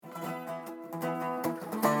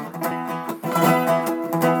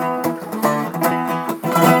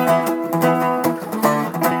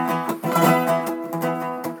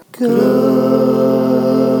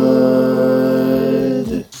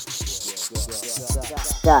The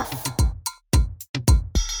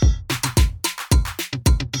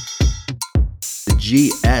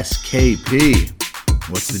GSKP.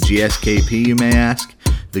 What's the GSKP, you may ask?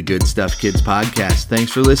 The Good Stuff Kids Podcast.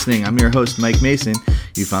 Thanks for listening. I'm your host, Mike Mason.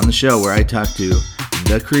 You found the show where I talk to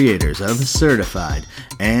the creators of certified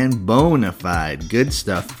and bona fide good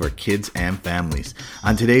stuff for kids and families.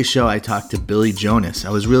 On today's show, I talked to Billy Jonas. I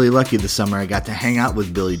was really lucky this summer. I got to hang out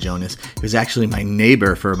with Billy Jonas. He was actually my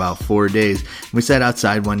neighbor for about 4 days. We sat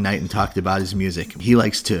outside one night and talked about his music. He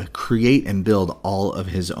likes to create and build all of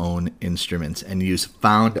his own instruments and use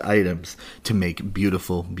found items to make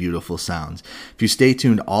beautiful, beautiful sounds. If you stay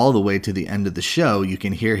tuned all the way to the end of the show, you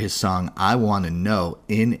can hear his song, I Want to Know,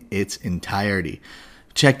 in its entirety.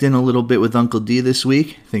 Checked in a little bit with Uncle D this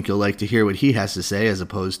week. Think you'll like to hear what he has to say as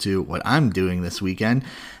opposed to what I'm doing this weekend.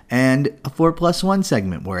 And a 4+1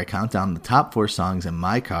 segment where I count down the top 4 songs in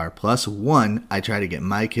my car, plus one I try to get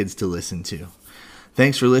my kids to listen to.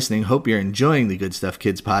 Thanks for listening. Hope you're enjoying the Good Stuff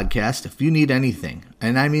Kids podcast. If you need anything,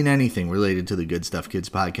 and I mean anything related to the Good Stuff Kids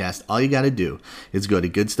podcast, all you got to do is go to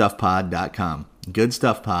goodstuffpod.com.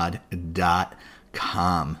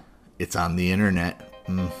 goodstuffpod.com. It's on the internet.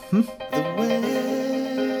 The way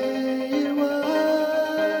it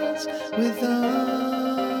was with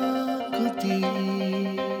Uncle D.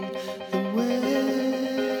 The way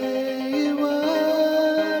it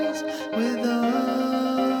was with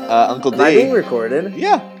Uncle D. Am I being recorded?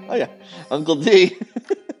 Yeah. Oh, yeah. Uncle D.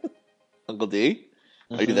 Uncle D,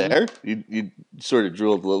 are you there? You sort of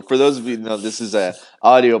drooled a little. For those of you who know, this is a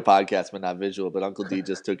audio podcast, but not visual. But Uncle D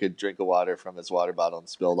just took a drink of water from his water bottle and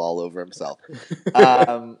spilled all over himself.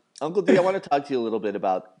 Uncle D, I want to talk to you a little bit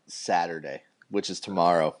about Saturday, which is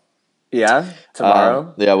tomorrow. Yeah,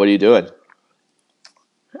 tomorrow? Yeah, what are you doing?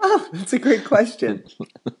 Oh, that's a great question.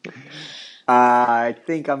 I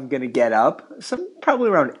think I'm going to get up probably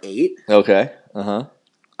around 8. Okay. Uh-huh.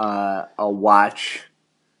 I'll watch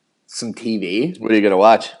some TV. What are you going to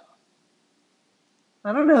watch?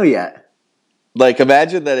 I don't know yet. Like,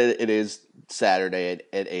 imagine that it is Saturday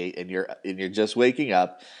at 8 and you're just waking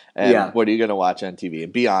up. And what are you going to watch on TV?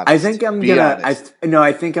 And be honest. I think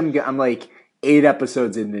I'm I'm like 8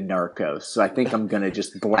 episodes into Narcos. So I think I'm going to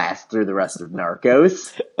just blast through the rest of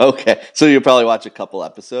Narcos. Okay. So you'll probably watch a couple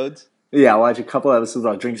episodes? Yeah, I'll watch a couple episodes.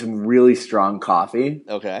 I'll drink some really strong coffee.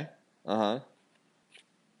 Okay. Uh-huh.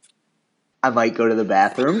 I might go to the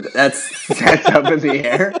bathroom. That's up in the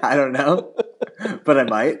air. I don't know, but I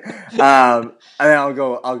might. And then I'll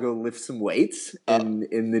go lift some weights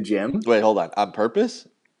in the gym. Wait, hold on. On purpose?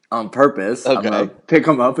 On purpose. Okay. I'm gonna pick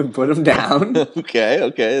them up and put them down.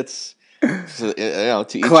 Okay. It's to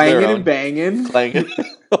each clanging their own. And banging. Clanging.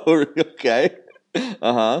 Okay.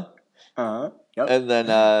 Yep. And then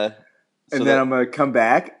I'm gonna come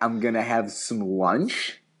back. I'm gonna have some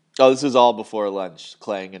lunch. Oh, this is all before lunch,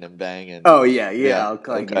 clanging and banging. Oh, yeah. I'll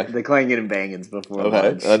clang it. The clanging and banging's before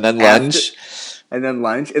lunch. And then lunch. And then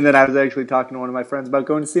lunch. And then I was actually talking to one of my friends about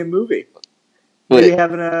going to see a movie. Maybe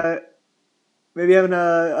having a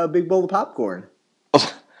big bowl of popcorn.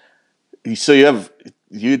 So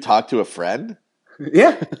you talk to a friend?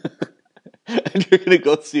 Yeah. And you're going to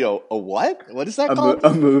go see a what? What is that called?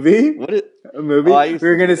 A movie. A movie? Oh,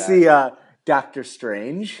 we're going to see Doctor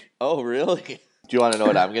Strange. Oh, really? Do you want to know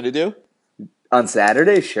what I'm going to do? On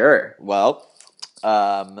Saturday? Sure. Well,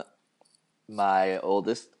 my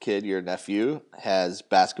oldest kid, your nephew, has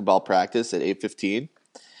basketball practice at 8:15,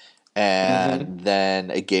 and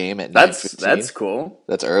then a game at 9:15. That's cool.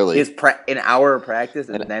 That's early. It's an hour of practice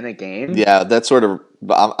and then a game? Yeah, that's sort of –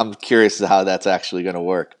 I'm curious how that's actually going to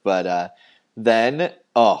work. But then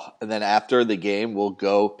after the game, we'll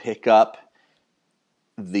go pick up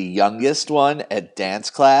the youngest one at dance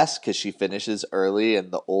class because she finishes early,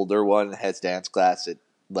 and the older one has dance class at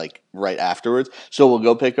right afterwards. So we'll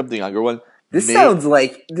go pick up the younger one. This sounds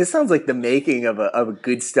like the making of a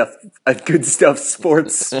good stuff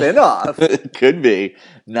sports spinoff. It could be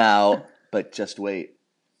now, but just wait.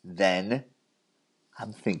 Then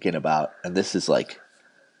I'm thinking about, and this is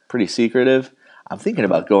pretty secretive. I'm thinking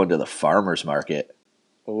about going to the farmer's market.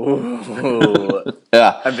 Ooh.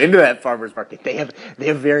 Yeah. I've been to that farmer's market. They have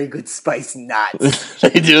very good spiced nuts.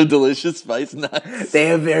 They do have delicious spiced nuts. They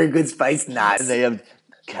have very good spiced nuts. And they have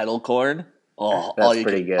kettle corn. Oh, that's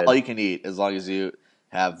pretty good. All you can eat as long as you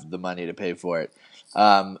have the money to pay for it.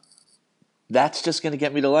 That's just going to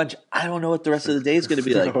get me to lunch. I don't know what the rest of the day is going to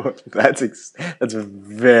be like. That's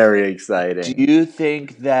very exciting. Do you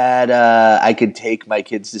think that I could take my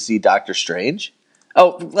kids to see Doctor Strange?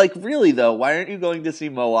 Oh, really though, why aren't you going to see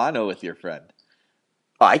Moana with your friend?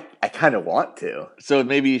 I kind of want to. So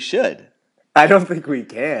maybe you should. I don't think we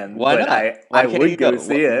can. Why but not? I would go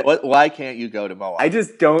see it. Why can't you go to Moana? I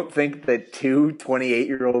just don't think that two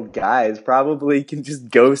 28-year-old guys probably can just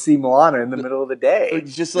go see Moana in the middle of the day.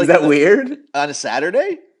 Just Is that weird? On a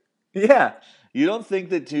Saturday? Yeah. You don't think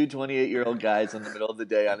that two 28-year-old guys in the middle of the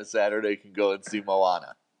day on a Saturday can go and see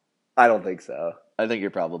Moana? I don't think so. I think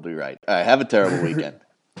you're probably right. All right, have a terrible weekend.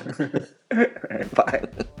 All right, bye.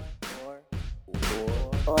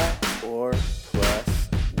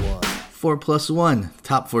 4 plus 1.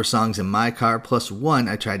 Top 4 songs in my car plus 1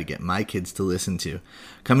 I try to get my kids to listen to.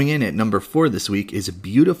 Coming in at number 4 this week is A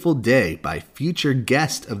Beautiful Day by future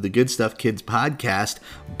guest of the Good Stuff Kids podcast,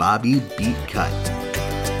 Bobby Beatcut.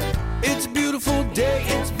 It's a beautiful day,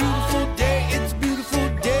 it's a beautiful day, it's a beautiful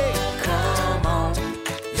day. Come on,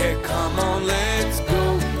 yeah, come on, let's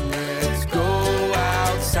go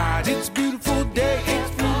outside. It's a beautiful day,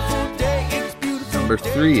 it's a beautiful day, it's a beautiful Number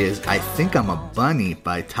 3 is I Think I'm a Bunny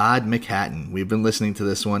by Todd McHatton. We've been listening to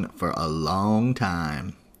this one for a long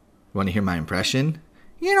time. Want to hear my impression?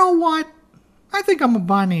 You know what? I think I'm a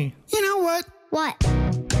bunny. You know what? What?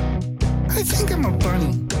 I think I'm a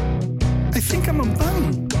bunny. I think I'm a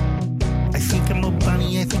bunny. I think I'm a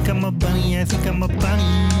bunny, I think I'm a bunny, I think I'm a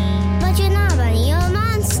bunny. But you're not a bunny, you're a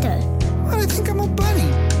monster. Well, I think I'm a bunny.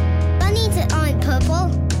 Bunnies that aren't purple.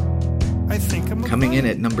 I think I'm a Coming in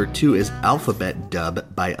bunny. at number 2 is Alphabet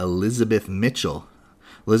Dub by Elizabeth Mitchell.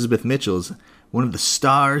 Elizabeth Mitchell's one of the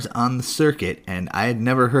stars on the circuit, and I had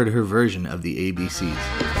never heard her version of the ABCs.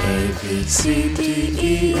 A, B, C, D,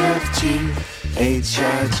 E, F, G, H,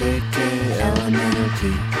 I, J, K, L, M, N, O,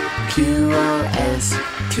 P, Q, R, S,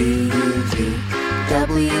 T, U, V,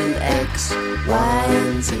 W, X, Y,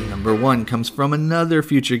 and Z. Number 1 comes from another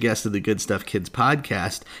future guest of the Good Stuff Kids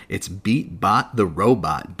podcast. It's Beatbot the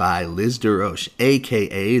Robot by Liz DeRoche,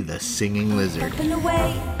 a.k.a. the Singing Lizard. Up and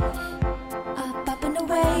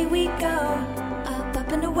away we go.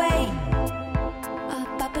 Up and away.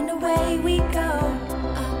 Up and away we go.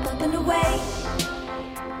 Up and away.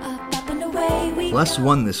 Up and away we go. Plus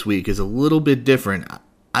 1 this week is a little bit different.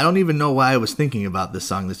 I don't even know why I was thinking about this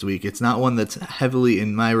song this week. It's not one that's heavily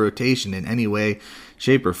in my rotation in any way,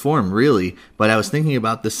 shape, or form, really. But I was thinking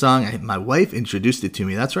about this song. My wife introduced it to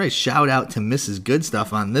me. That's right. Shout out to Mrs. Good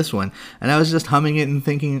Stuff on this one. And I was just humming it and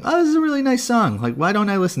thinking, oh, this is a really nice song. Like, why don't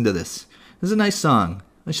I listen to this? This is a nice song.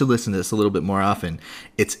 I should listen to this a little bit more often.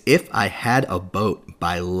 It's If I Had a Boat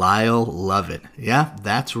by Lyle Lovett. Yeah,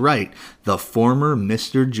 that's right. The former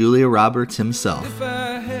Mr. Julia Roberts himself. If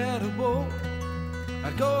I had a boat,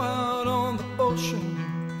 I'd go out on the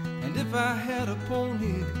ocean. And if I had a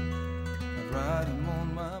pony, I'd ride him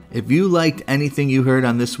on my boat. If you liked anything you heard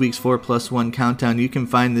on this week's 4 plus 1 countdown, you can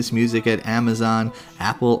find this music at Amazon,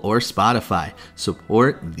 Apple, or Spotify.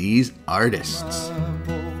 Support these artists.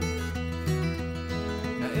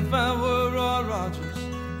 If I were Roy Rogers,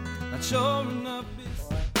 I'd sure enough be...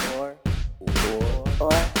 4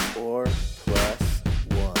 plus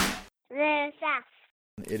 1. There's that.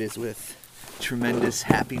 It is with tremendous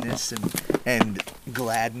happiness and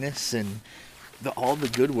gladness and all the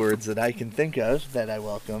good words that I can think of that I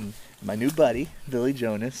welcome my new buddy, Billy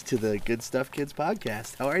Jonas, to the Good Stuff Kids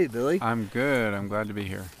podcast. How are you, Billy? I'm good. I'm glad to be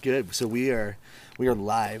here. Good. So we are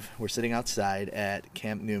live. We're sitting outside at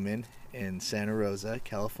Camp Newman in Santa Rosa,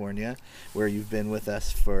 California, where you've been with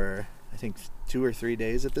us for, I think, 2 or 3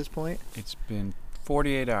 days at this point. It's been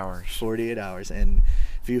 48 hours. 48 hours. And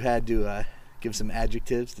if you had to give some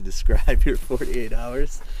adjectives to describe your 48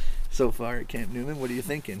 hours so far at Camp Newman, what are you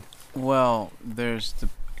thinking? Well, there's the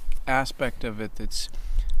aspect of it that's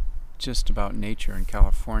just about nature in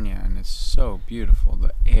California, and it's so beautiful.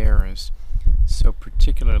 The air is so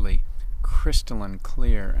particularly crystalline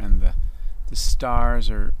clear, and the stars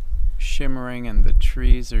are shimmering, and the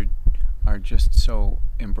trees are just so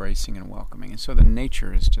embracing and welcoming, and so the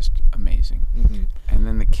nature is just amazing. Mm-hmm. And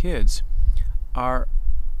then the kids are,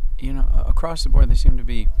 across the board, they seem to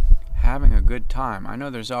be having a good time. I know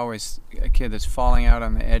there's always a kid that's falling out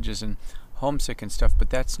on the edges and homesick and stuff, but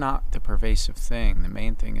that's not the pervasive thing. The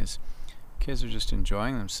main thing is kids are just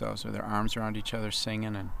enjoying themselves with their arms around each other,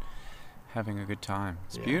 singing and having a good time.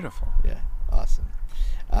 It's beautiful. Yeah, awesome.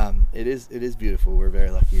 It is beautiful. We're very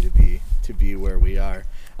lucky to be where we are.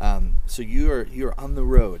 So you're on the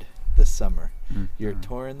road this summer. Mm-hmm. You're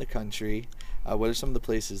touring the country. What are some of the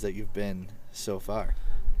places that you've been so far?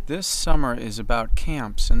 This summer is about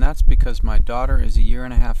camps, and that's because my daughter is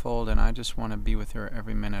 1.5 years old, and I just want to be with her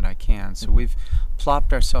every minute I can. So we've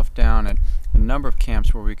plopped ourselves down at a number of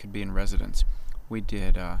camps where we could be in residence. We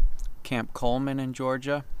did Camp Coleman in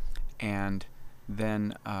Georgia, and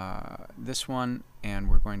then this one, and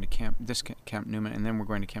we're going to Camp Newman, and then we're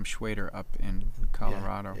going to Camp Schwader up in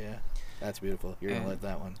Colorado. Yeah, that's beautiful. You're going to love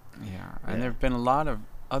that one. Yeah, and there have been a lot of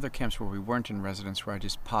other camps where we weren't in residence, where I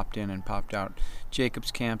just popped in and popped out.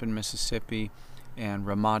 Jacobs Camp in Mississippi, and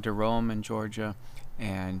Ramat Darom in Georgia,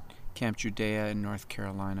 and Camp Judea in North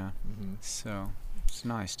Carolina. So it's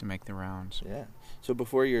nice to make the rounds. Yeah. So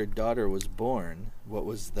before your daughter was born, what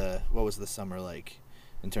was the summer like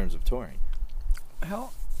in terms of touring?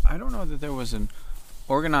 Hell, I don't know that there was an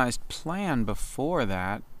organized plan before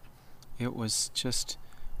that. It was just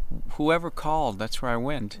whoever called, that's where I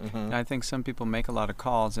went. I think some people make a lot of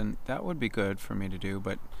calls, and that would be good for me to do,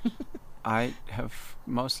 but I have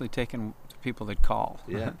mostly taken the people that call.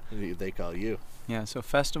 Yeah, they call you. Yeah, so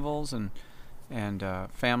festivals and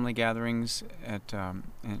family gatherings at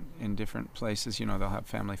in different places. You know, they'll have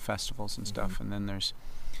family festivals and stuff, and then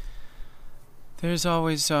there's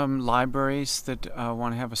always libraries that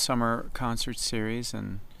want to have a summer concert series,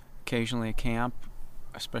 and occasionally a camp,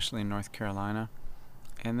 especially in North Carolina,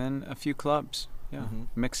 and then a few clubs. Yeah,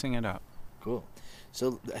 mixing it up. Cool.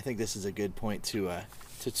 So I think this is a good point to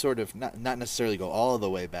sort of not necessarily go all the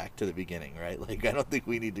way back to the beginning, right? Like, I don't think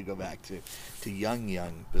we need to go back to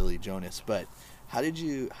young Billy Jonas, but how did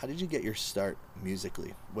you get your start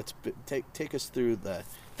musically? Take us through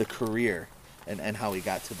the career and how we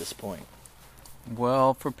got to this point.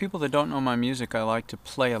 Well, for people that don't know my music, I like to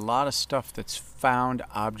play a lot of stuff that's found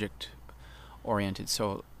object oriented.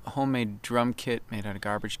 So a homemade drum kit made out of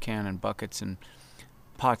garbage can and buckets and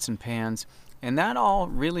pots and pans. And that all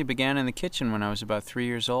really began in the kitchen when I was about 3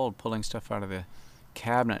 years old, pulling stuff out of the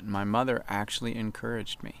cabinet. And my mother actually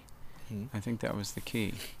encouraged me. I think that was the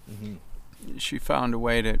key. She found a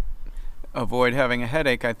way to avoid having a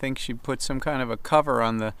headache. I think she put some kind of a cover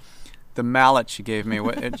on the mallet she gave me.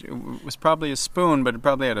 It was probably a spoon, but it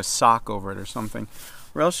probably had a sock over it or something.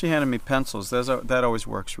 Or else she handed me pencils. That always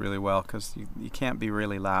works really well, because you can't be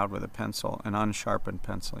really loud with a pencil, an unsharpened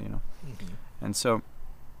pencil, you know. And so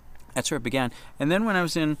that's where it began. And then when I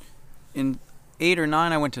was in 8 or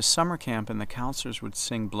 9, I went to summer camp, and the counselors would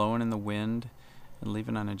sing "Blowin' in the Wind" and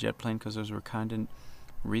 "Leavin' on a Jet Plane," because those were kind of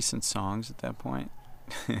recent songs at that point.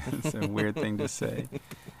 It's a weird thing to say.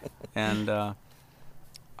 And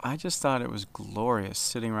I just thought it was glorious,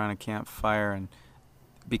 sitting around a campfire and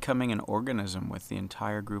becoming an organism with the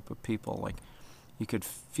entire group of people. Like, you could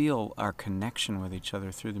feel our connection with each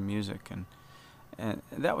other through the music, and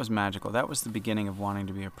that was magical. That was the beginning of wanting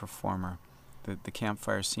to be a performer, the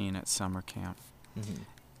campfire scene at summer camp.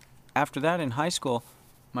 After that, in high school,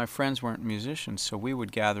 my friends weren't musicians, so we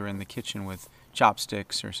would gather in the kitchen with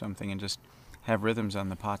chopsticks or something and just have rhythms on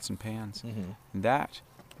the pots and pans. And that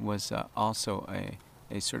was also a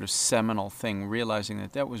sort of seminal thing, realizing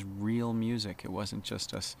that was real music. It wasn't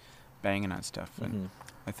just us banging on stuff. And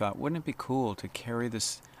I thought, wouldn't it be cool to carry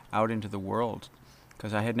this out into the world?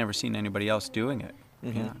 Because I had never seen anybody else doing it.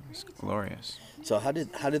 Yeah, it was glorious. So how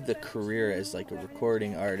did the career as like a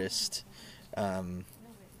recording artist? We're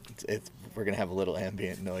gonna have a little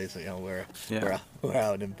ambient noise. You know, we're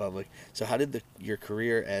out in public. So how did your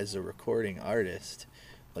career as a recording artist,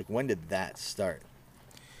 like, when did that start?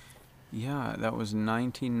 Yeah, that was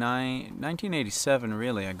 1987,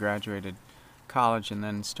 really. I graduated college and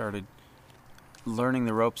then started learning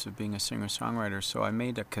the ropes of being a singer-songwriter, so I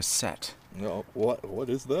made a cassette. No, what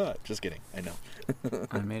is that? Just kidding, I know.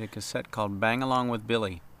 I made a cassette called Bang Along with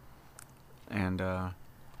Billy, and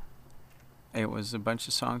it was a bunch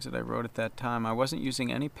of songs that I wrote at that time. I wasn't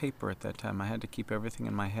using any paper at that time. I had to keep everything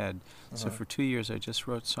in my head. So for 2 years I just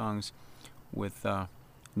wrote songs with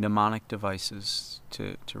mnemonic devices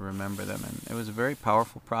to remember them, and it was a very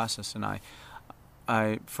powerful process, and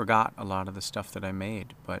I forgot a lot of the stuff that I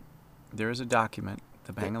made, but there is a document,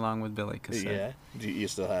 the Bang Along with Billy cassette. Yeah, do you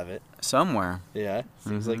still have it? Somewhere. Yeah,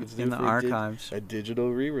 seems like it's due in the archives. A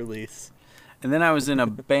digital re-release. And then I was in a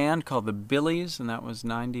band called the Billies, and that was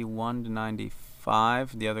 91 to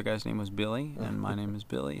 95. The other guy's name was Billy, and my name is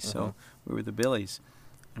Billy, so we were the Billies.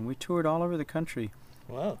 And we toured all over the country.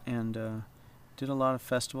 Wow. And did a lot of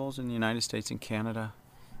festivals in the United States and Canada.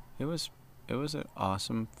 It was an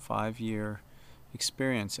awesome 5-year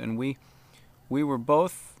experience, and we were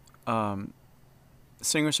both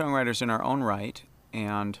singer-songwriters in our own right,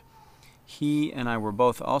 and he and I were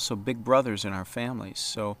both also big brothers in our families.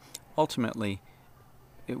 So ultimately,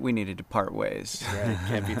 we needed to part ways. Right,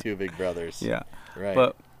 can't be two big brothers. Yeah, right.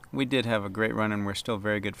 But we did have a great run, and we're still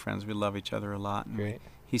very good friends. We love each other a lot. And great.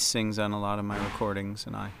 He sings on a lot of my recordings,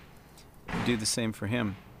 and I do the same for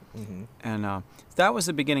him. And that was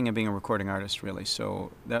the beginning of being a recording artist, really.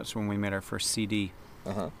 So that's when we made our first CD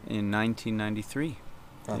in 1993.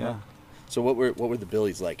 Yeah. So what were the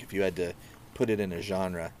Billies like, if you had to put it in a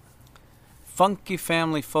genre? Funky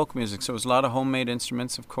family folk music. So it was a lot of homemade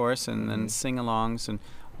instruments, of course, and then sing-alongs. And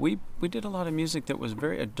we did a lot of music that was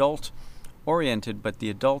very adult-oriented, but the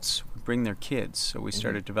adults would bring their kids. So we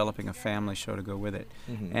started developing a family show to go with it.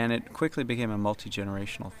 And it quickly became a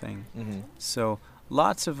multi-generational thing. So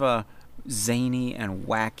lots of zany and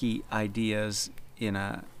wacky ideas in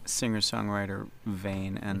a singer-songwriter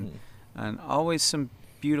vein, and always some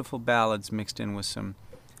beautiful ballads mixed in with some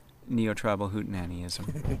neo-tribal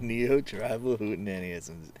hootenannyism. Neo-tribal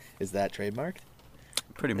hootenannyism. Is that trademarked?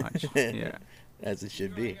 Pretty much, yeah. As it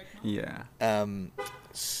should be. Yeah.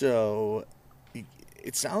 So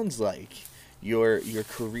it sounds like your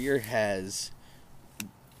career has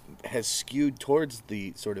skewed towards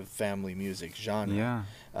the sort of family music genre. Yeah.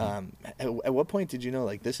 At what point did you know,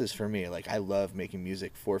 like, this is for me? Like, I love making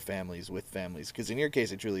music for families, with families, because in your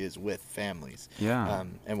case, it truly is with families. Yeah.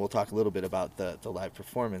 And we'll talk a little bit about the live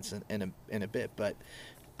performance in a bit. But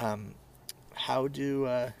how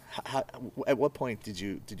at what point did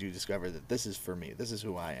you discover that this is for me? This is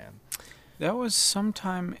who I am. That was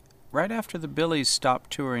sometime right after the Billies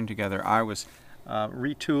stopped touring together. I was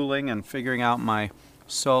retooling and figuring out my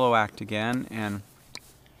solo act again, and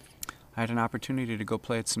I had an opportunity to go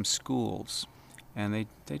play at some schools, and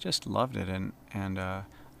they just loved it, and I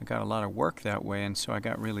got a lot of work that way, and so I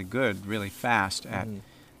got really good, really fast at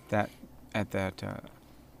that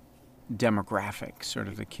demographic, sort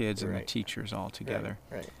of the kids and the teachers all together.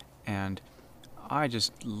 Right. And I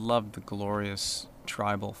just loved the glorious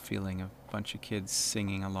tribal feeling of a bunch of kids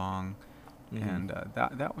singing along, and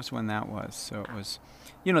that was when that was. So it was,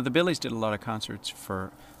 the Billies did a lot of concerts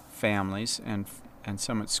for families and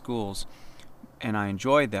some at schools, and I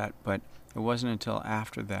enjoyed that, but it wasn't until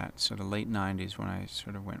after that, sort of late 90s, when I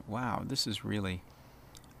sort of went, wow, this is really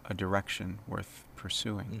a direction worth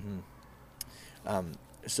pursuing.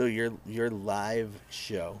 So your live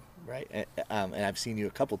show, right? And I've seen you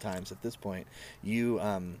a couple times at this point. You,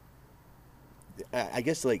 I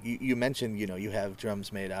guess, like you mentioned, you have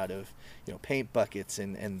drums made out of, paint buckets,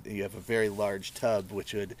 and you have a very large tub,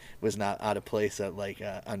 which was not out of place at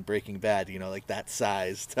on Breaking Bad, like that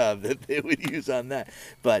size tub that they would use on that.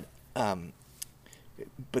 But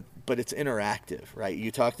it's interactive, right?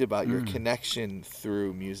 You talked about your connection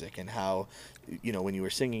through music and how, when you were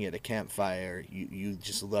singing at a campfire, you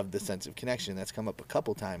just loved the sense of connection. That's come up a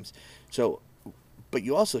couple times. So, but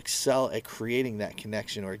you also excel at creating that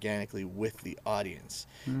connection organically with the audience.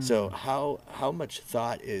 So how much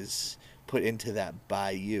thought is put into that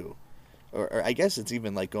by you? Or I guess it's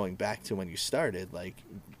even like going back to when you started, like,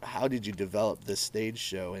 how did you develop this stage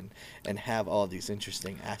show and have all these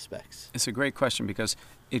interesting aspects? It's a great question, because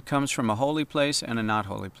it comes from a holy place and a not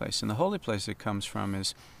holy place. And the holy place it comes from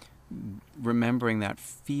is remembering that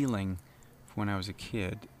feeling when I was a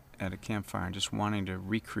kid at a campfire and just wanting to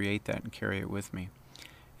recreate that and carry it with me.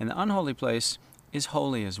 And the unholy place is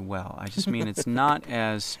holy as well. I just mean it's not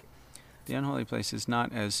as, the unholy place is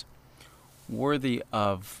not as worthy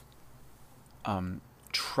of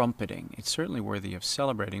trumpeting. It's certainly worthy of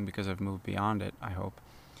celebrating, because I've moved beyond it, I hope.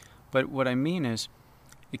 But what I mean is,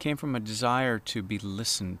 it came from a desire to be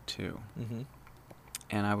listened to.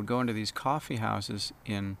 And I would go into these coffee houses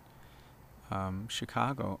in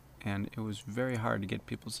Chicago, and it was very hard to get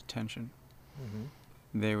people's attention.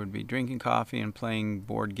 They would be drinking coffee and playing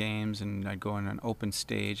board games, and I'd go on an open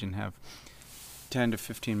stage and have 10 to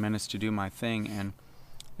 15 minutes to do my thing, and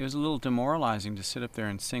it was a little demoralizing to sit up there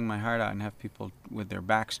and sing my heart out and have people with their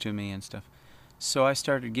backs to me and stuff. So I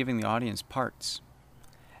started giving the audience parts,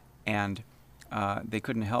 and they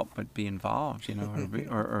couldn't help but be involved,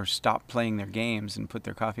 or stop playing their games and put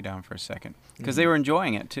their coffee down for a second, because they were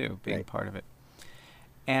enjoying it too, being part of it.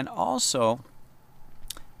 And also,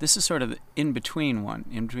 this is sort of in between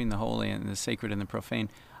the holy and the sacred and the profane.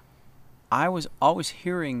 I was always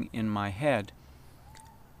hearing in my head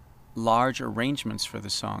large arrangements for the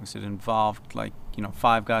songs that involved,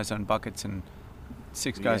 5 guys on buckets and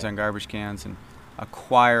 6 guys on garbage cans and a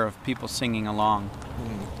choir of people singing along.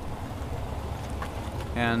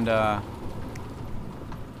 And I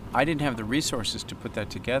didn't have the resources to put that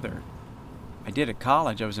together. I did at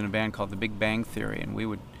college. I was in a band called The Big Bang Theory, and we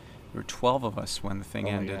were 12 of us when the thing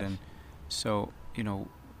ended. And so,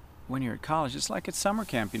 when you're at college, it's like at summer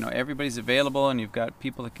camp. Everybody's available, and you've got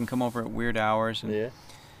people that can come over at weird hours. And,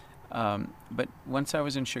 but once I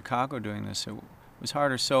was in Chicago doing this, it was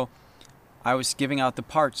harder. So I was giving out the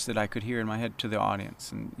parts that I could hear in my head to the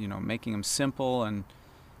audience, and making them simple and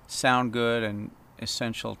sound good and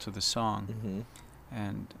essential to the song.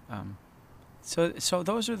 And so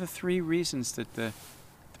those are the 3 reasons that the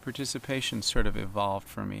participation sort of evolved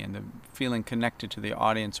for me, and the feeling connected to the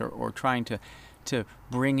audience, or trying to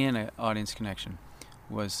bring in an audience connection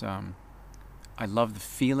was, I love the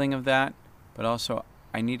feeling of that, but also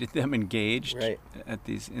I needed them engaged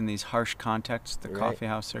in these harsh contexts, the coffee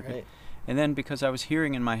house circuit. Right. And then because I was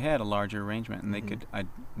hearing in my head a larger arrangement, and I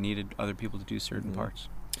needed other people to do certain parts.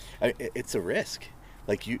 It's a risk.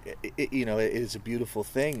 Like it is a beautiful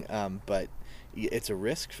thing, but it's a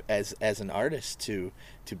risk as an artist to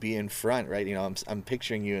be in front, right? I'm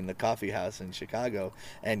picturing you in the coffee house in Chicago,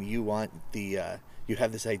 and you want you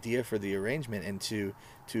have this idea for the arrangement, and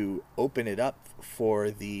to open it up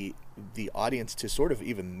for the audience to sort of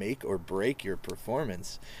even make or break your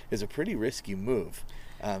performance is a pretty risky move.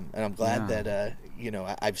 And I'm glad that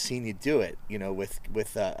I've seen you do it,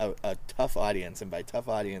 with a tough audience, and by tough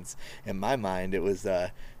audience in my mind it was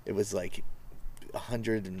like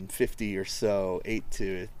 150 or so 8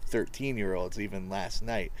 to 13-year-olds even last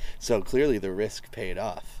night. So clearly the risk paid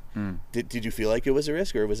off. Did you feel like it was a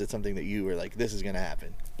risk, or was it something that you were like, this is going to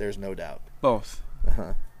happen, there's no doubt? Both.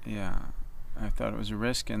 Yeah, I thought it was a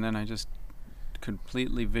risk, and then I just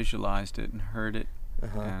completely visualized it and heard it,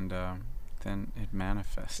 and then it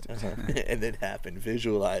manifested. And it happened.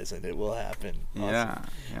 Visualize and it will happen. Awesome.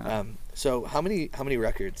 Yeah. So how many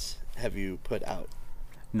records have you put out?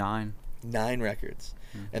 9. 9 records.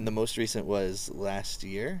 And the most recent was last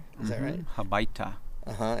year, is that right? Habaita.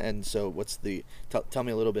 And so what's tell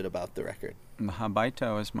me a little bit about the record.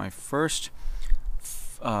 Habaita was my first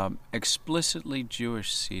explicitly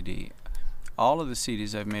Jewish CD. All of the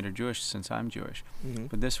CDs I've made are Jewish since I'm Jewish,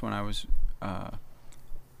 but this one I was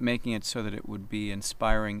making it so that it would be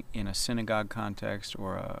inspiring in a synagogue context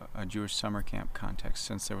or a Jewish summer camp context,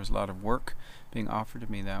 since there was a lot of work being offered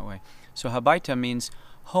to me that way. So Habaita means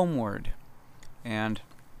homeward, and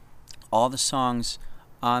all the songs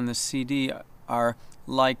on the CD are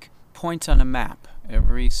like points on a map.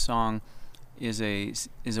 Every song is a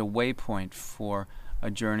waypoint for a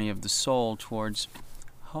journey of the soul towards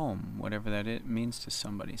home, whatever that means to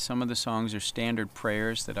somebody. Some of the songs are standard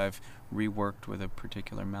prayers that I've reworked with a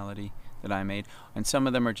particular melody that I made, and some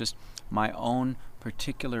of them are just my own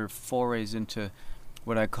particular forays into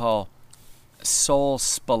what I call soul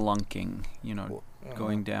spelunking,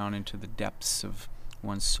 going down into the depths of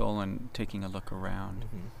one's soul and taking a look around.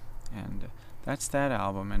 And that's that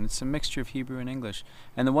album, and it's a mixture of Hebrew and English.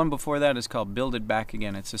 And the one before that is called Build It Back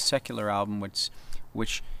Again. It's a secular album,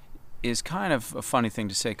 which is kind of a funny thing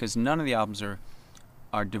to say, because none of the albums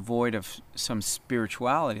are devoid of some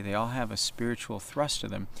spirituality. They all have a spiritual thrust to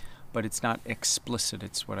them, but it's not explicit.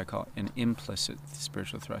 It's what I call an implicit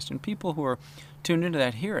spiritual thrust. And people who are tuned into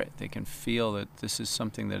that hear it. They can feel that this is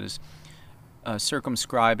something that is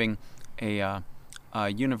circumscribing a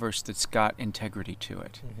universe that's got integrity to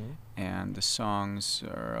it. And the songs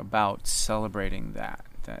are about celebrating that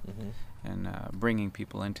and bringing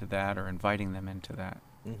people into that, or inviting them into that.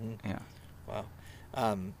 Yeah. Wow.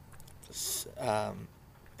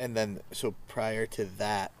 And then, so prior to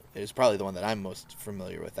that, it was probably the one that I'm most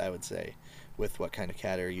familiar with, I would say, with What Kind of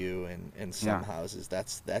Cat Are You and Some Houses.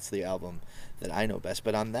 That's the album that I know best.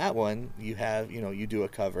 But on that one, you have, you do a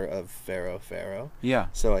cover of Pharaoh. Yeah.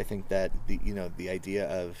 So I think that the idea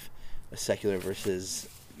of a secular versus,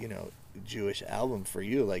 Jewish album for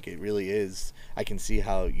you, like, it really is. I can see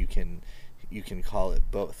how you can call it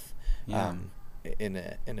both. Yeah. In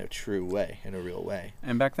a true way, in a real way.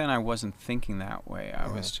 And back then I wasn't thinking that way. I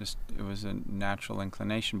was just, it was a natural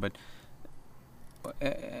inclination. But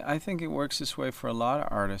I think it works this way for a lot of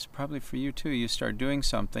artists, probably for you too. You start doing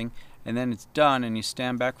something, and then it's done, and you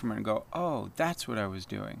stand back from it and go, oh, that's what I was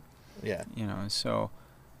doing. Yeah. So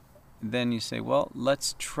then you say, well,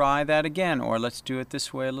 let's try that again, or let's do it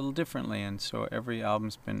this way a little differently. And so every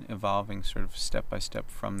album's been evolving sort of step by step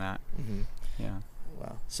from that. Yeah.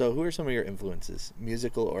 Wow. So who are some of your influences,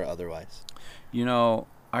 musical or otherwise?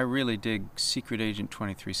 I really dig Secret Agent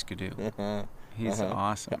 23 Skidoo. He's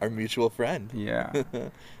awesome. Our mutual friend. Yeah.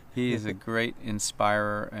 He is a great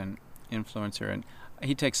inspirer and influencer, and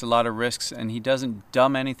he takes a lot of risks, and he doesn't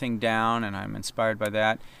dumb anything down, and I'm inspired by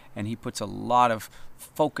that. And he puts a lot of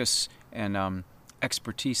focus and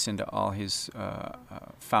expertise into all his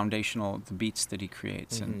the beats that he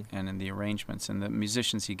creates, and in the arrangements and the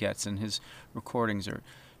musicians he gets, and his recordings are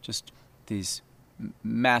just these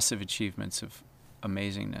massive achievements of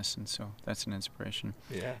amazingness, and so that's an inspiration.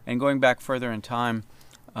 Yeah. And going back further in time,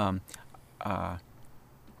 Jimi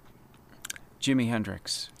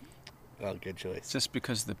Hendrix. Oh, good choice. Just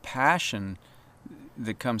because the passion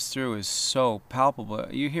that comes through is so palpable.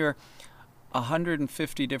 You hear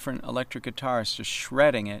 150 different electric guitarists just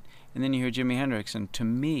shredding it, and then you hear Jimi Hendrix, and to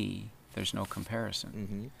me, there's no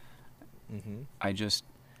comparison. I just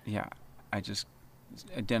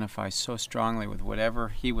identify so strongly with whatever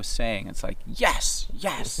he was saying. It's like, yes,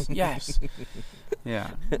 yes, yes.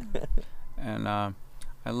 Yeah. And I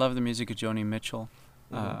love the music of Joni Mitchell.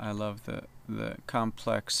 I love the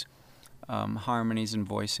complex harmonies and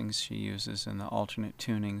voicings she uses, and the alternate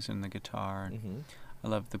tunings in the guitar. And I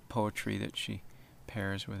love the poetry that she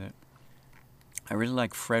pairs with it. I really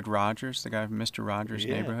like Fred Rogers, the guy from Mr. Rogers'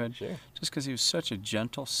 Neighborhood, just because he was such a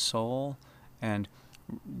gentle soul and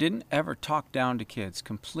didn't ever talk down to kids,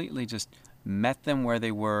 completely just met them where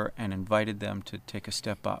they were and invited them to take a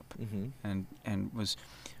step up, and was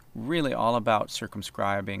really all about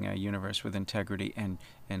circumscribing a universe with integrity and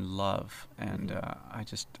love. And I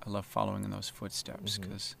love following in those footsteps,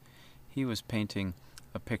 because he was painting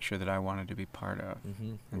a picture that I wanted to be part of,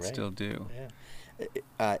 and still do.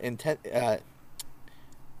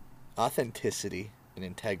 Authenticity and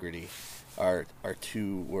integrity are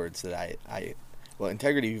two words that well,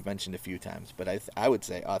 integrity you've mentioned a few times, but I would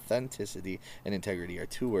say authenticity and integrity are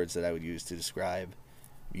two words that I would use to describe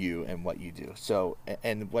you and what you do. So,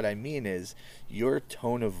 and what I mean is your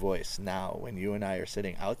tone of voice now, when you and I are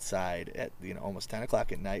sitting outside at almost 10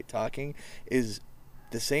 o'clock at night talking, is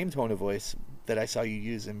the same tone of voice that I saw you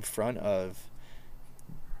use in front of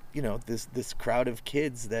this crowd of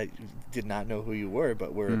kids that did not know who you were,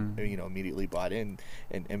 but were immediately bought in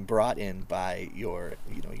and brought in by your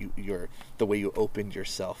the way you opened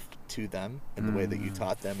yourself to them, and the way that you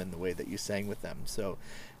taught them, and the way that you sang with them. So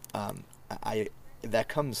that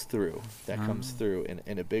comes through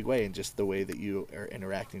in a big way, and just the way that you are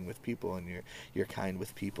interacting with people, and you're kind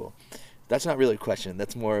with people. That's not really a question.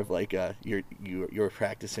 That's more of like you're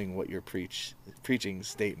practicing what you're preaching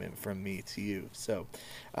statement from me to you. So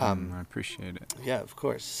I appreciate it. Yeah, of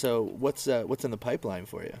course. So what's in the pipeline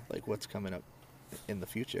for you? Like, what's coming up in the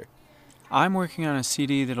future? I'm working on a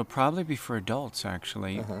CD that'll probably be for adults,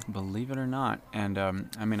 actually, believe it or not. And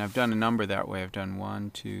I've done a number that way. I've done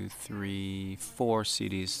 1, 2, 3, 4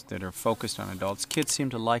 CDs that are focused on adults. Kids seem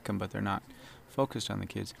to like them, but they're not focused on the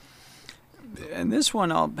kids. And this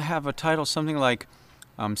one, I'll have a title something like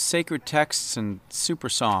Sacred Texts and Super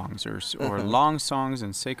Songs, or Long Songs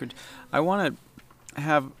and Sacred. I want to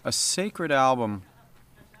have a sacred album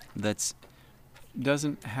that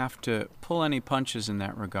doesn't have to pull any punches in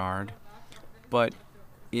that regard, but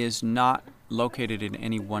is not located in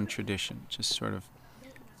any one tradition, just sort of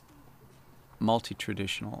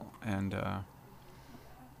multi-traditional, and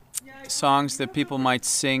songs that people might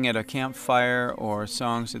sing at a campfire, or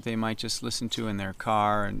songs that they might just listen to in their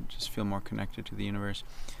car and just feel more connected to the universe.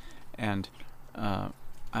 And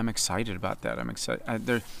I'm excited about that. I'm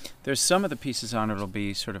excited. There's some of the pieces on it will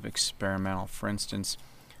be sort of experimental. For instance,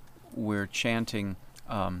 we're chanting.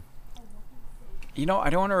 I don't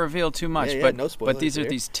want to reveal too much, but these are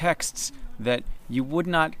these texts that you would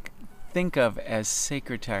not think of as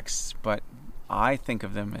sacred texts, but I think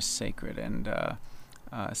of them as sacred, and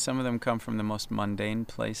some of them come from the most mundane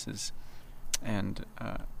places, and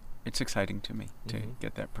it's exciting to me to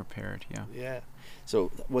get that prepared. Yeah.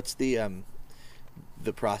 So what's the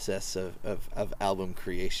process of album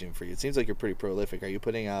creation for you? It seems like you're pretty prolific. Are you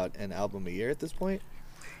putting out an album a year at this point?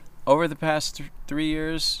 Over the past 3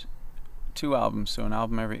 years, 2 albums, so an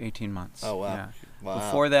album every 18 months. Oh, wow. Yeah. Wow.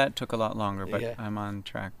 Before that, took a lot longer, but I'm on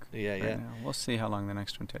track right now. We'll see how long the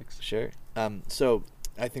next one takes. Sure. So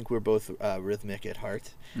I think we're both rhythmic at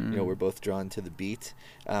heart. We're both drawn to the beat.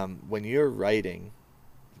 When you're writing,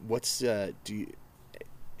 what's and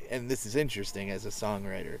this is interesting as a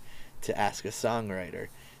songwriter, to ask a songwriter,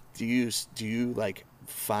 do you like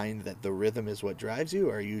find that the rhythm is what drives you,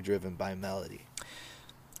 or are you driven by melody?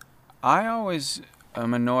 I always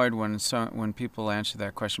am annoyed when people answer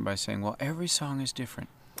that question by saying, well, every song is different.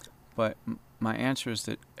 But my answer is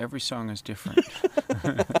that every song is different.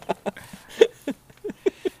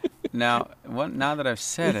 Now that I've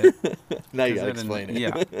said it... now you got to explain it.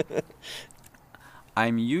 Yeah.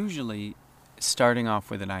 I'm usually starting off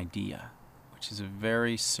with an idea, which is a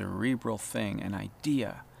very cerebral thing, an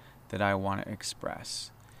idea that I want to express.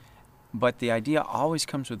 But the idea always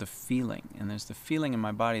comes with a feeling, and there's the feeling in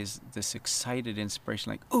my body is this excited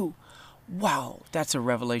inspiration, like, ooh, wow, that's a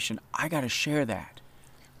revelation. I got to share that.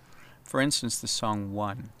 For instance, the song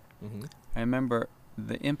One. I remember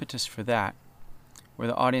the impetus for that, where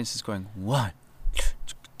the audience is going, 1,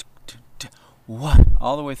 1,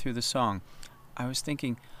 all the way through the song. I was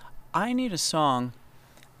thinking, I need a song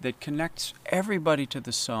that connects everybody to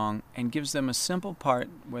the song and gives them a simple part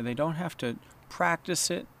where they don't have to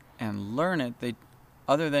practice it and learn it,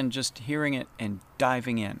 other than just hearing it and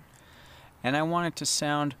diving in. And I want it to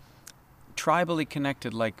sound tribally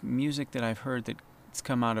connected, like music that I've heard that's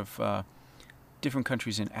come out of different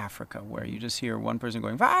countries in Africa, where you just hear one person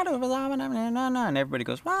going, and everybody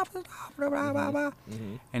goes,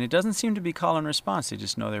 and it doesn't seem to be call and response. They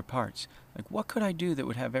just know their parts. Like, what could I do that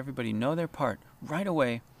would have everybody know their part right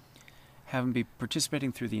away, have them be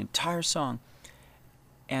participating through the entire song,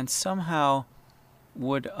 and somehow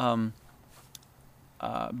would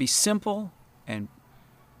be simple and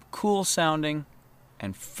cool sounding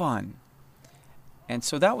and fun. And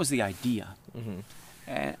so that was the idea.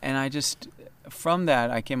 And I just, from that,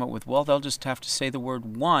 I came up with, well, they'll just have to say the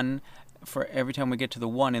word one for every time we get to the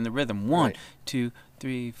one in the rhythm. 1, 2,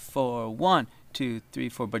 3, 4, 1, 2, 3,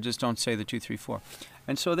 4, but just don't say the 2, 3, 4.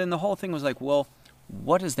 And so then the whole thing was like, well,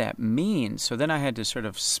 what does that mean? So then I had to sort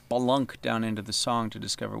of spelunk down into the song to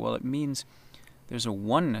discover, well, it means there's a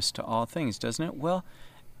oneness to all things, doesn't it? Well,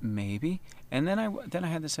 maybe. And then I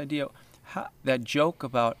had this idea, that joke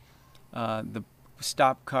about the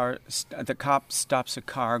cop stops a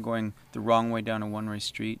car going the wrong way down a one-way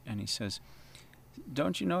street, and he says,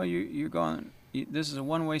 "Don't you know you're going? This is a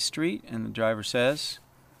one-way street?" And the driver says,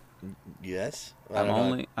 "Yes,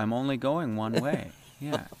 I'm only going one way."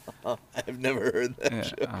 Yeah. I've never heard that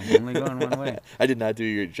joke. I'm only going one way. I did not do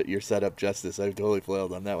your setup justice. I totally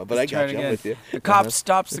flailed on that one, but I got you. I'm with you. The cop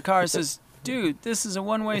stops the car and says, "Dude, this is a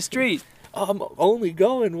one-way street." I'm only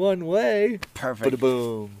going one way. Perfect.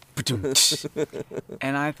 Boom.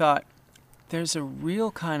 And I thought, there's a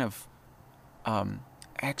real kind of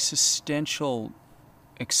existential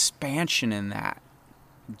expansion in that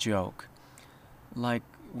joke. Like,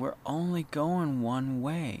 we're only going one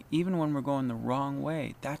way. Even when we're going the wrong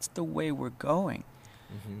way, that's the way we're going.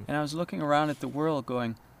 And I was looking around at the world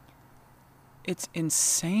going, it's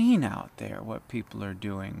insane out there what people are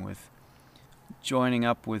doing with joining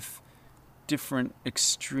up with different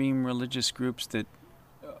extreme religious groups that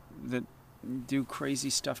do crazy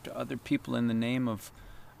stuff to other people in the name of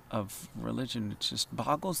religion. It just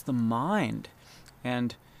boggles the mind.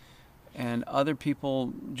 And other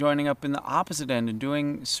people joining up in the opposite end and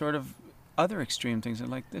doing sort of other extreme things. They're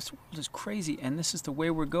like, this world is crazy, and this is the way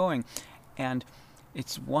we're going. And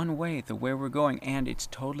it's one way, the way we're going, and it's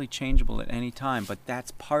totally changeable at any time, but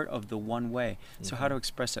that's part of the one way. So how to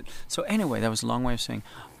express it. So anyway, that was a long way of saying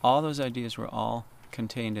all those ideas were all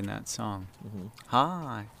contained in that song.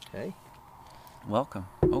 Hi. Hey. Welcome.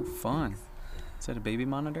 Oh, fun. Is that a baby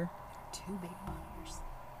monitor? 2 baby monitors.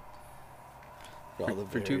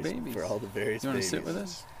 For 2 babies. For all the various You want to babies. sit with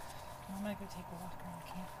us? I'm going to go take a walk around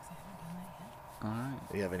campus. I haven't done that yet. All right.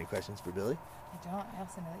 Do you have any questions for Billy? I don't. I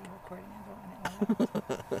also know that you're recording. I don't want it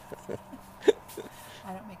known.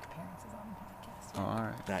 I don't make appearances on the podcast yet. Oh, all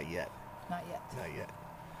right. Not yet. Not yet. Not yet.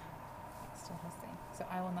 Still hosting. So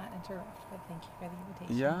I will not interrupt, but thank you for the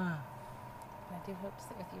invitation. Yeah. And I do hope to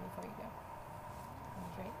sit with you before you go. That'd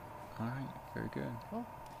be great. All right. Very good. Cool.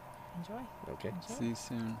 Enjoy. Okay. Enjoy. See you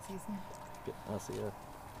soon. See you soon. Good. I'll see you.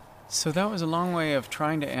 So that was a long way of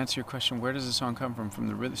trying to answer your question. Where does the song come from? From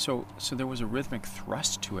the rhythm. So there was a rhythmic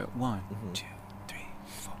thrust to it. 1, 2, 3,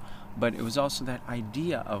 4. But it was also that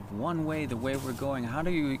idea of one way, the way we're going. How do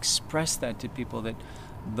you express that to people, that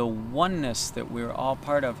the oneness that we're all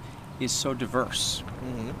part of is so diverse?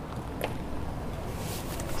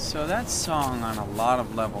 So that song on a lot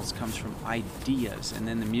of levels comes from ideas, and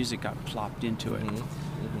then the music got plopped into it.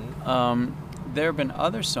 There have been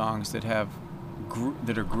other songs that have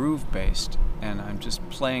that are groove based, and I'm just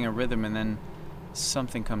playing a rhythm and then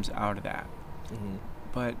something comes out of that.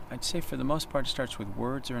 But I'd say for the most part it starts with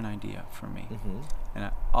words or an idea for me. And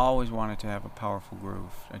I always wanted to have a powerful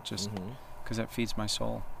groove. I just, because that feeds my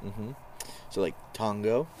soul. So like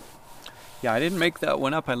tango? Yeah, I didn't make that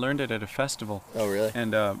one up. I learned it at a festival. Oh, really?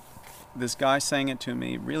 And this guy sang it to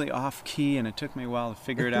me really off key, and it took me a while to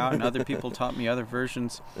figure it out, and other people taught me other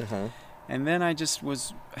versions. And then I just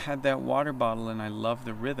had that water bottle, and I loved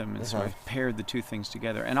the rhythm, and so I paired the two things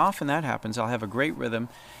together. And often that happens. I'll have a great rhythm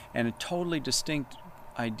and a totally distinct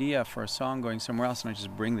idea for a song going somewhere else, and I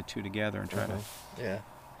just bring the two together and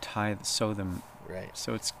try to sew them. Right.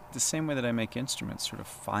 So it's the same way that I make instruments, sort of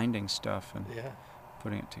finding stuff and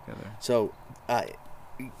putting it together. So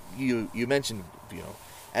you mentioned,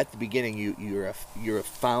 at the beginning you're a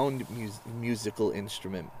found musical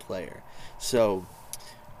instrument player. So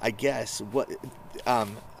I guess what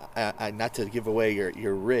not to give away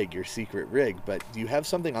your rig, your secret rig, but you have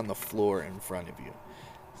something on the floor in front of you,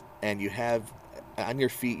 and you have on your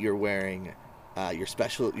feet you're wearing your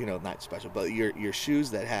special, not special, but your shoes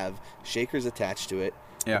that have shakers attached to it.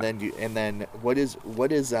 And then what is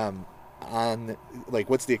on, like,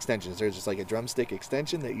 what's the extension? Is there just like a drumstick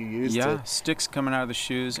extension that you use? Yeah, sticks coming out of the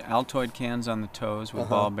shoes, Altoid cans on the toes with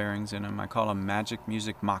ball bearings in them. I call them Magic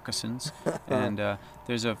Music moccasins. And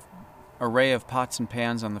there's a array of pots and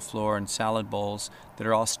pans on the floor and salad bowls that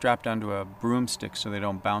are all strapped onto a broomstick so they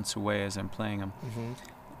don't bounce away as I'm playing them. Mm-hmm.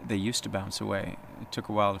 They used to bounce away. It took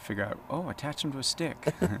a while to figure out, attach them to a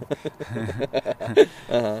stick.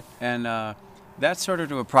 And that's sort of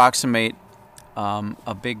to approximate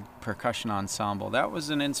a big percussion ensemble. That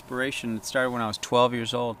was an inspiration. It started when I was 12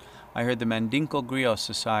 years old. I heard the Mandinko Griot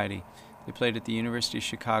Society. They played at the University of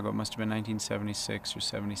Chicago. It must have been 1976 or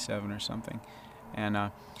 77 or something.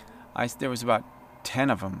 And there was about 10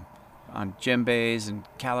 of them on djembes and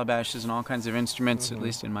calabashes and all kinds of instruments, at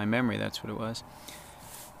least in my memory, that's what it was.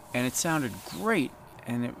 And it sounded great.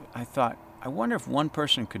 And I thought, I wonder if one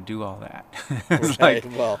person could do all that. It's right.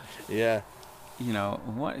 Well, yeah. You know,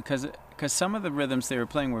 because some of the rhythms they were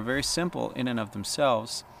playing were very simple in and of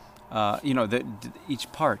themselves.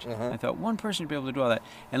 Each part. I thought one person would be able to do all that.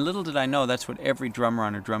 And little did I know that's what every drummer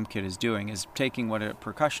on a drum kit is doing, is taking what a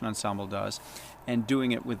percussion ensemble does and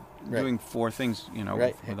doing it with doing four things, with all their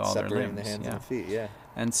limbs. Separating the hands and the feet, yeah.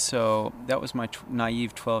 And so that was my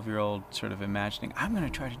naive 12-year-old sort of imagining, I'm going to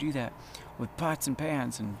try to do that with pots and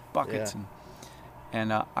pans and buckets. Yeah.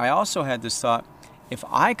 And I also had this thought, if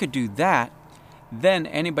I could do that, then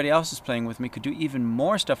anybody else is playing with me could do even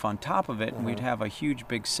more stuff on top of it, and we'd have a huge,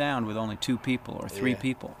 big sound with only 2 people or 3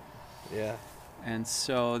 people. Yeah. And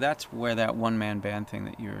so that's where that one-man band thing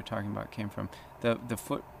that you were talking about came from. The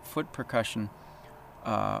foot percussion,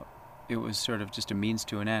 it was sort of just a means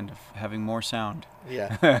to an end of having more sound.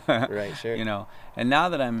 Yeah, right, sure. And now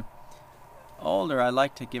that I'm older, I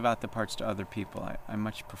like to give out the parts to other people. I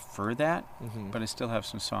much prefer that, but I still have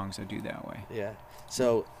some songs I do that way. Yeah.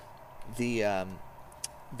 So the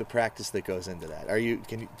practice that goes into that.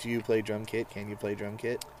 Do you play drum kit? Can you play drum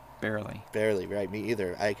kit? Barely, right? Me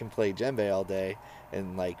either. I can play djembe all day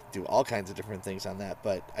and do all kinds of different things on that,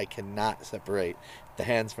 but I cannot separate the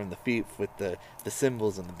hands from the feet with the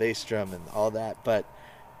cymbals and the bass drum and all that. But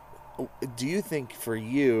do you think for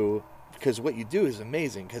you, because what you do is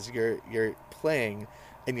amazing, because you're playing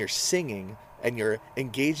and you're singing and you're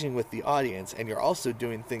engaging with the audience and you're also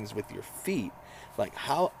doing things with your feet, like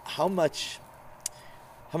how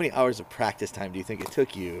many hours of practice time do you think it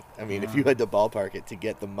took you? I mean, if you had to ballpark it, to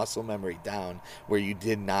get the muscle memory down where you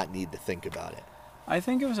did not need to think about it. I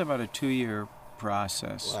think it was about a 2-year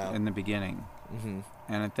process in the beginning.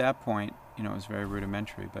 And at that point, it was very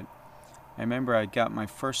rudimentary. But I remember I got my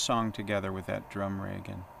first song together with that drum rig,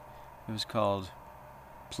 and it was called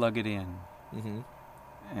Plug It In.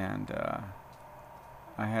 And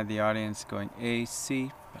I had the audience going,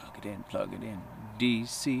 AC, plug it in,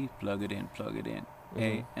 DC, plug it in,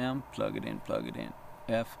 AM, plug it in,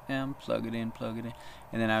 FM, plug it in.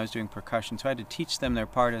 And then I was doing percussion. So I had to teach them their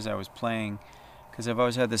part as I was playing, because I've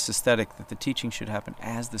always had this aesthetic that the teaching should happen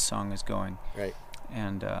as the song is going. Right.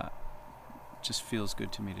 And it just feels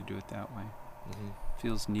good to me to do it that way.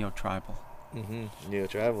 Feels neo-tribal.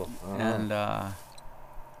 Neo-tribal. And a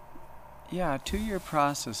 2-year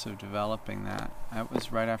process of developing that. That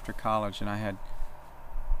was right after college, and I had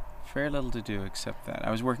very little to do except that.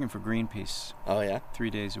 I was working for Greenpeace. Oh, yeah? 3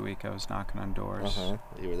 days a week I was knocking on doors.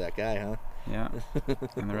 You were that guy, huh? Yeah.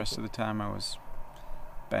 And the rest of the time I was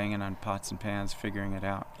banging on pots and pans, figuring it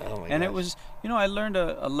out. Oh, my And gosh. it was, I learned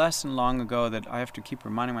a lesson long ago that I have to keep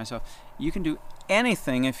reminding myself, you can do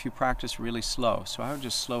anything if you practice really slow. So I would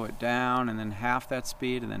just slow it down, and then half that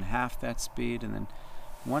speed, and then half that speed, and then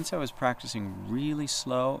once I was practicing really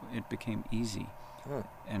slow, it became easy.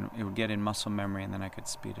 And it would get in muscle memory, and then I could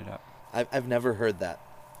speed it up. I've never heard that.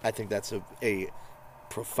 I think that's a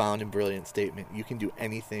profound and brilliant statement. You can do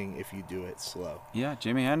anything if you do it slow. Yeah,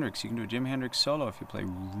 Jimi Hendrix. You can do a Jimi Hendrix solo if you play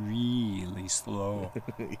really slow.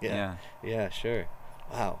 Yeah, sure.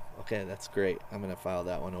 Wow. Okay, that's great. I'm gonna file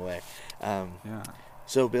that one away.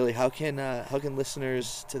 So, Billy, how can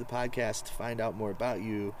listeners to the podcast find out more about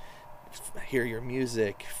you, hear your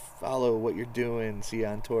music, follow what you're doing, see you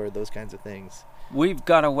on tour, those kinds of things? We've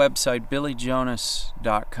got a website,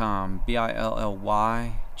 BillyJonas.com,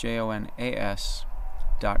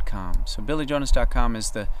 BillyJonas.com. So BillyJonas.com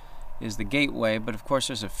is the gateway, but of course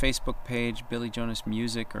there's a Facebook page, Billy Jonas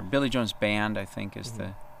Music, or Billy Jonas Band, I think is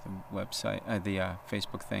the website, the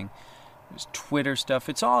Facebook thing. There's Twitter stuff.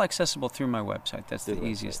 It's all accessible through my website. That's the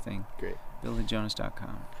easiest thing. Great.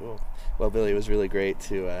 BillyJonas.com. Cool. Well, Billy, it was really great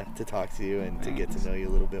to talk to you and to get to know you a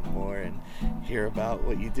little bit more and hear about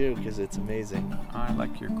what you do, because it's amazing. I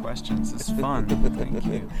like your questions. It's fun. Thank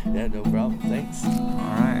you. Yeah, no problem. Thanks. All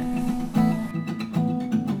right.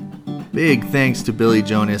 Big thanks to Billy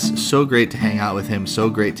Jonas. So great to hang out with him. So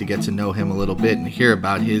great to get to know him a little bit and hear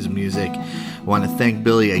about his music. I want to thank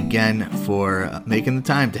Billy again for making the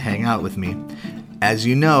time to hang out with me. As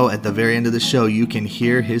you know, at the very end of the show, you can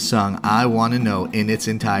hear his song, I Want to Know, in its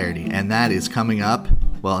entirety. And that is coming up,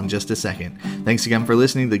 well, in just a second. Thanks again for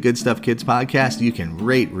listening to the Good Stuff Kids podcast. You can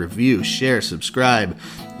rate, review, share, subscribe,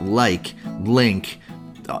 like, link,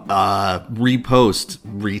 repost,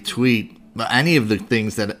 retweet, any of the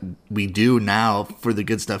things that we do now for the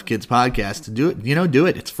Good Stuff Kids podcast. Do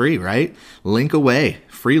it. It's free, right? Link away.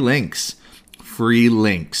 Free links. Free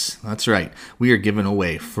links. That's right. We are giving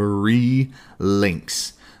away free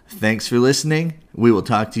links. Thanks for listening. We will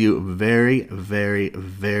talk to you very, very,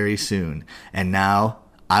 very soon. And now,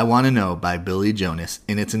 I Want to Know by Billy Jonas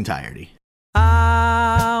in its entirety.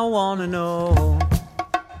 I want to know.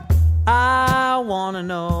 I want to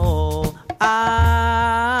know.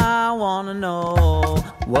 I want to know.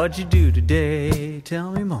 What'd you do today? Tell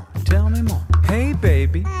me more. Tell me more. Hey,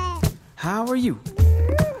 baby. How are you?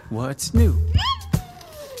 What's new?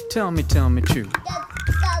 Tell me true.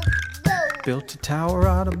 Built a tower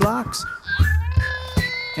out of blocks,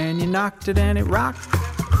 and you knocked it and it rocked.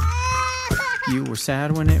 You were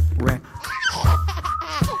sad when it wrecked,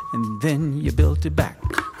 and then you built it back.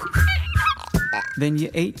 Then you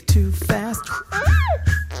ate too fast.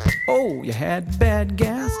 Oh, you had bad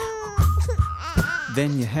gas.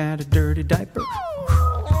 Then you had a dirty diaper.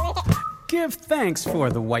 Give thanks for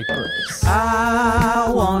the wipers.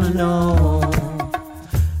 I wanna know.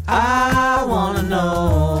 I wanna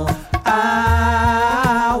know.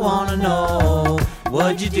 I wanna know.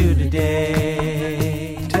 What'd you do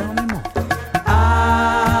today? Tell me more.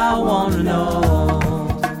 I wanna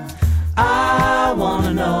know. I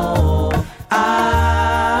wanna know.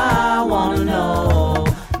 I wanna know.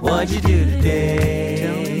 What'd you do today?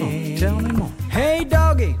 Tell me more. Tell me more. Hey,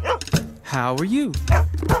 doggy. How are you?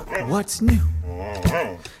 What's new?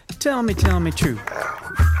 Tell me true.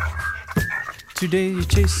 Today you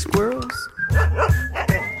chased squirrels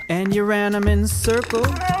and you ran them in circles,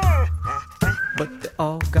 but they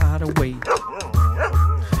all got away.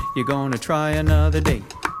 You're gonna try another day.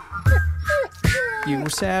 You were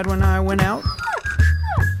sad when I went out,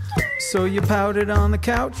 so you pouted on the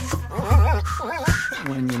couch.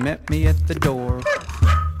 When you met me at the door,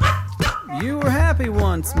 you were happy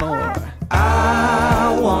once more.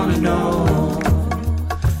 I wanna know.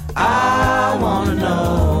 I wanna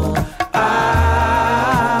know.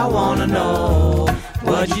 I wanna know.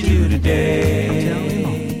 What'd you do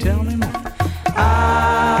today? Tell me more.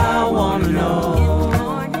 I wanna know.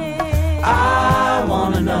 I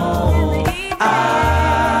wanna know.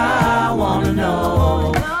 I wanna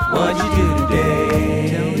know. What'd you do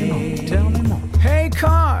today? Tell me more. Hey,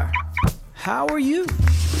 car. How are you?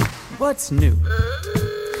 What's new?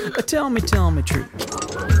 Tell me true.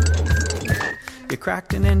 You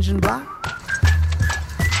cracked an engine block,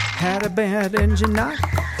 had a bad engine knock,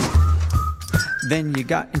 then you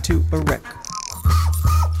got into a wreck,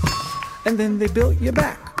 and then they built you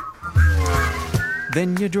back.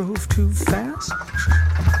 Then you drove too fast,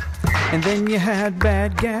 and then you had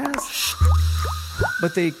bad gas,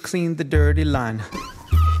 but they cleaned the dirty line.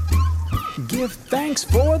 Give thanks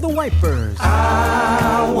for the wipers.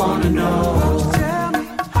 I wanna know.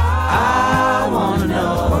 I wanna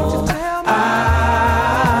know.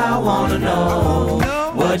 I wanna know.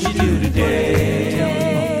 What'd you do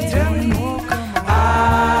today? Tell me more.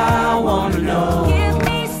 I wanna know. Give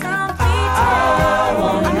me some details. I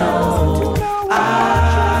wanna know.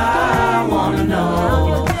 I wanna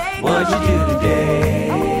know. What'd you do today?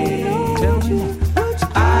 Tell me more.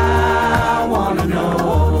 I wanna know.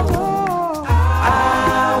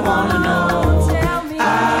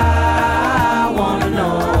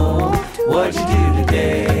 What'd you do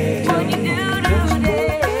today? What you do today?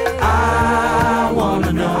 I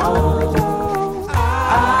wanna know. I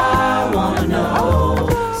wanna know.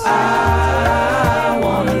 I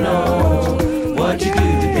wanna know. What you do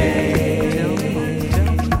today?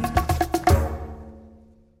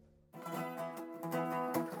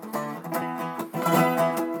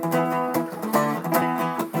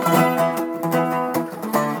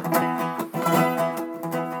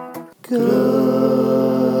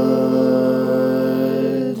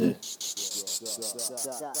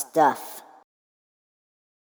 Stuff.